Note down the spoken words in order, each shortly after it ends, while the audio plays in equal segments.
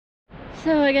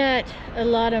So I got a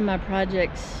lot of my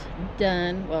projects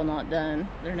done. Well, not done.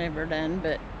 They're never done,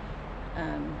 but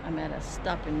I'm at a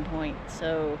stopping point.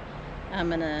 So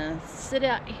I'm gonna sit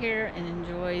out here and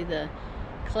enjoy the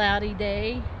cloudy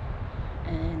day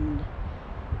and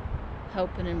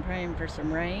hoping and praying for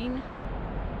some rain.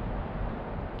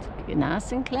 It's get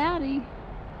nice and cloudy.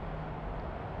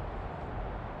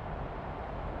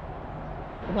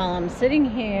 While I'm sitting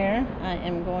here, I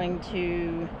am going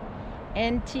to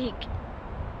antique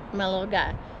my little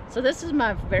guy. So this is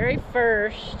my very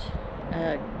first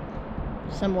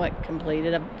somewhat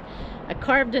completed. I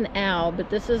carved an owl, but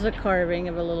this is a carving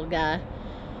of a little guy,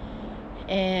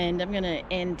 and I'm gonna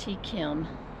antique him,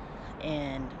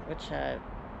 and which I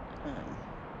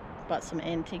bought some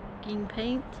antiquing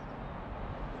paint.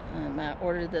 I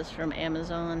ordered this from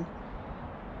Amazon.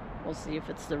 We'll see if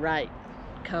it's the right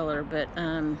color, but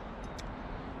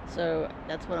so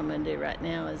that's what I'm gonna do right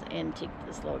now, is antique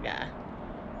this little guy.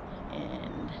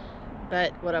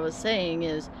 But what I was saying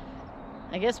is,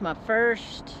 I guess my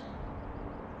first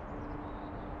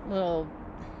little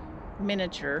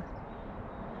miniature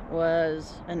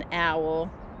was an owl,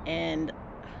 and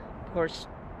of course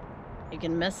you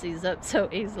can mess these up so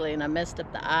easily, and I messed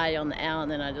up the eye on the owl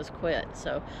and then I just quit.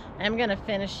 So I'm gonna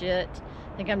finish it.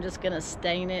 I think I'm just gonna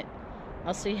stain it.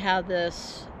 I'll see how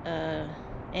this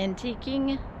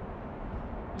antiquing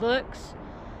looks.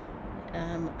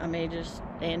 I may just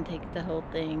antique the whole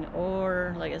thing,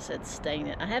 or like I said, stain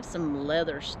it. I have some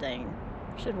leather stain.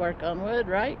 Should work on wood,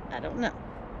 right? I don't know.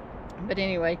 But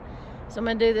anyway, so I'm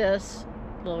gonna do this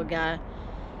little guy.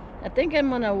 I think I'm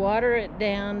gonna water it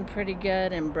down pretty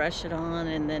good and brush it on,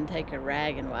 and then take a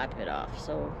rag and wipe it off.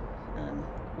 So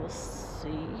we'll see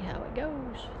how it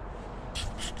goes.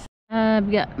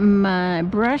 I've got my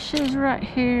brushes right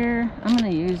here. I'm gonna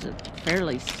use a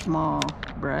fairly small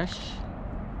brush.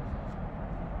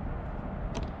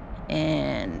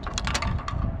 And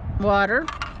water,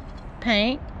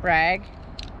 paint, rag.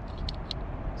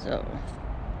 So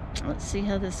let's see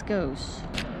how this goes.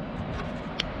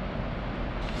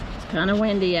 It's kind of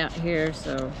windy out here,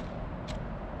 so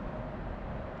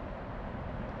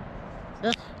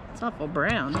ugh, it's awful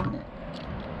brown, isn't it?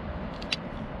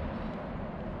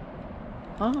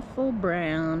 Awful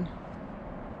brown.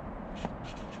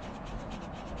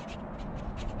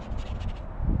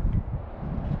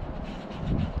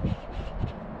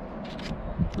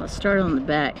 Let's start on the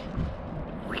back.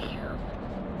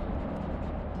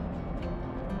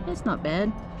 It's not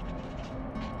bad.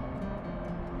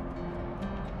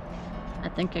 I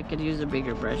think I could use a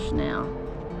bigger brush now.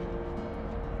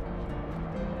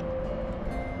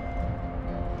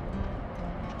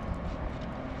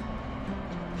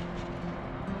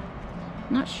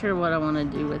 Not sure what I want to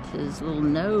do with his little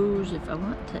nose, if I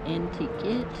want to antique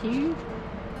it too.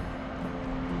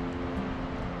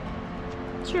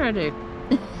 Sure I do.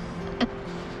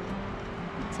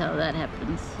 That's how that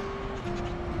happens.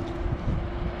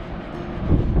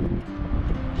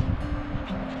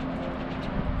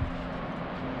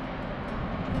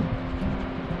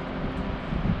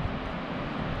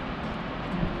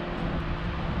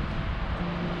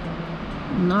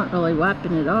 I'm not really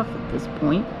wiping it off at this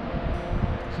point.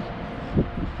 I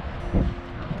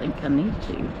don't think I need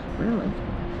to, really,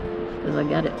 because I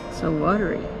got it so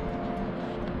watery.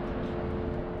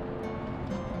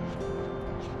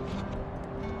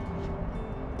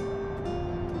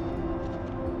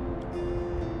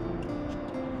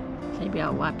 Maybe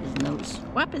I'll wipe his nose.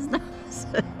 Wipe his nose.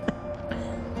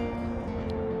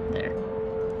 There.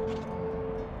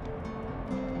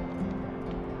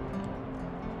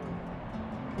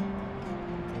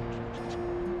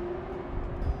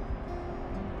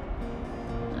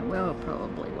 I will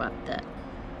probably wipe that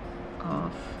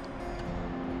off.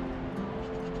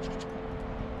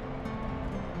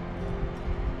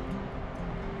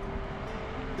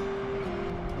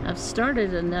 I've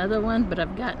started another one, but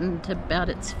I've gotten to about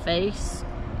its face,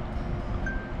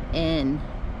 and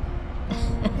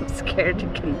I'm scared to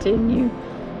continue.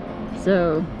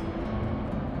 So,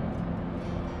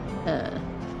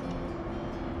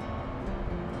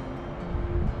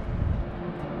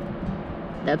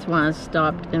 that's why I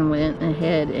stopped and went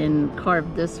ahead and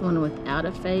carved this one without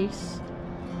a face,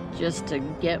 just to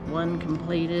get one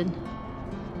completed.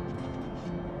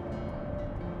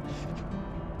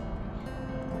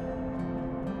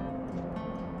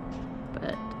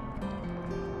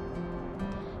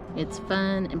 It's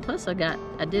fun, and plus I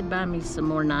did buy me some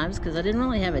more knives, because I didn't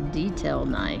really have a detail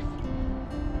knife,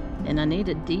 and I need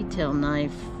a detail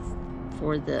knife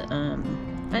for the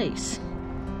face,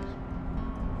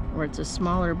 where it's a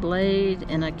smaller blade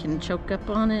and I can choke up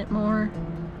on it more,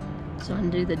 so I can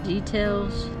do the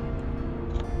details.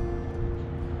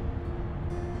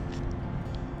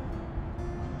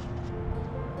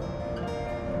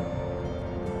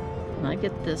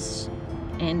 get this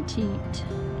antiqued,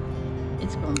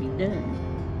 it's going to be done.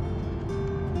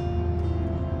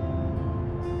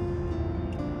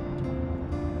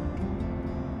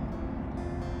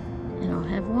 And I'll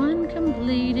have one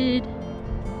completed.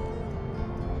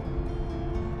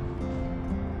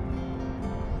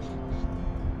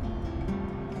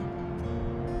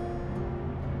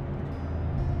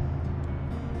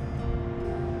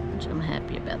 Which I'm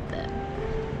happy about that.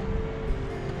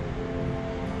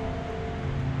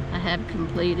 I have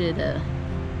completed a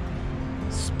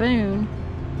spoon,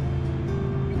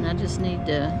 and I just need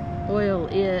to oil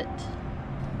it.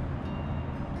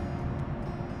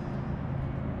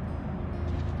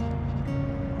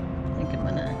 I think I'm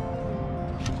gonna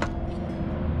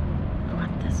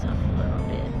wipe this off a little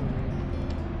bit.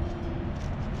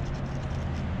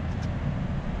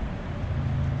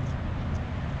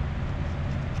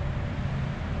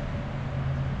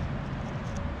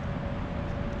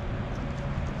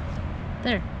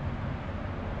 There.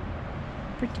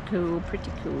 Pretty cool,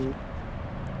 pretty cool.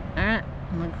 Alright,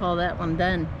 I'm gonna call that one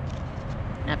done.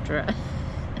 After I...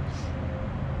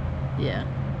 yeah.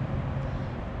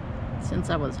 Since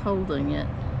I was holding it,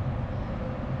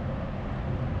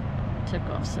 took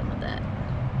off some of that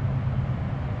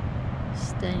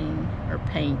stain or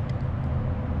paint.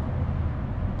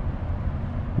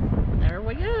 There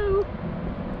we go.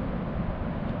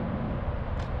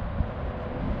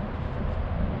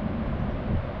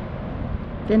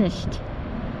 Finished.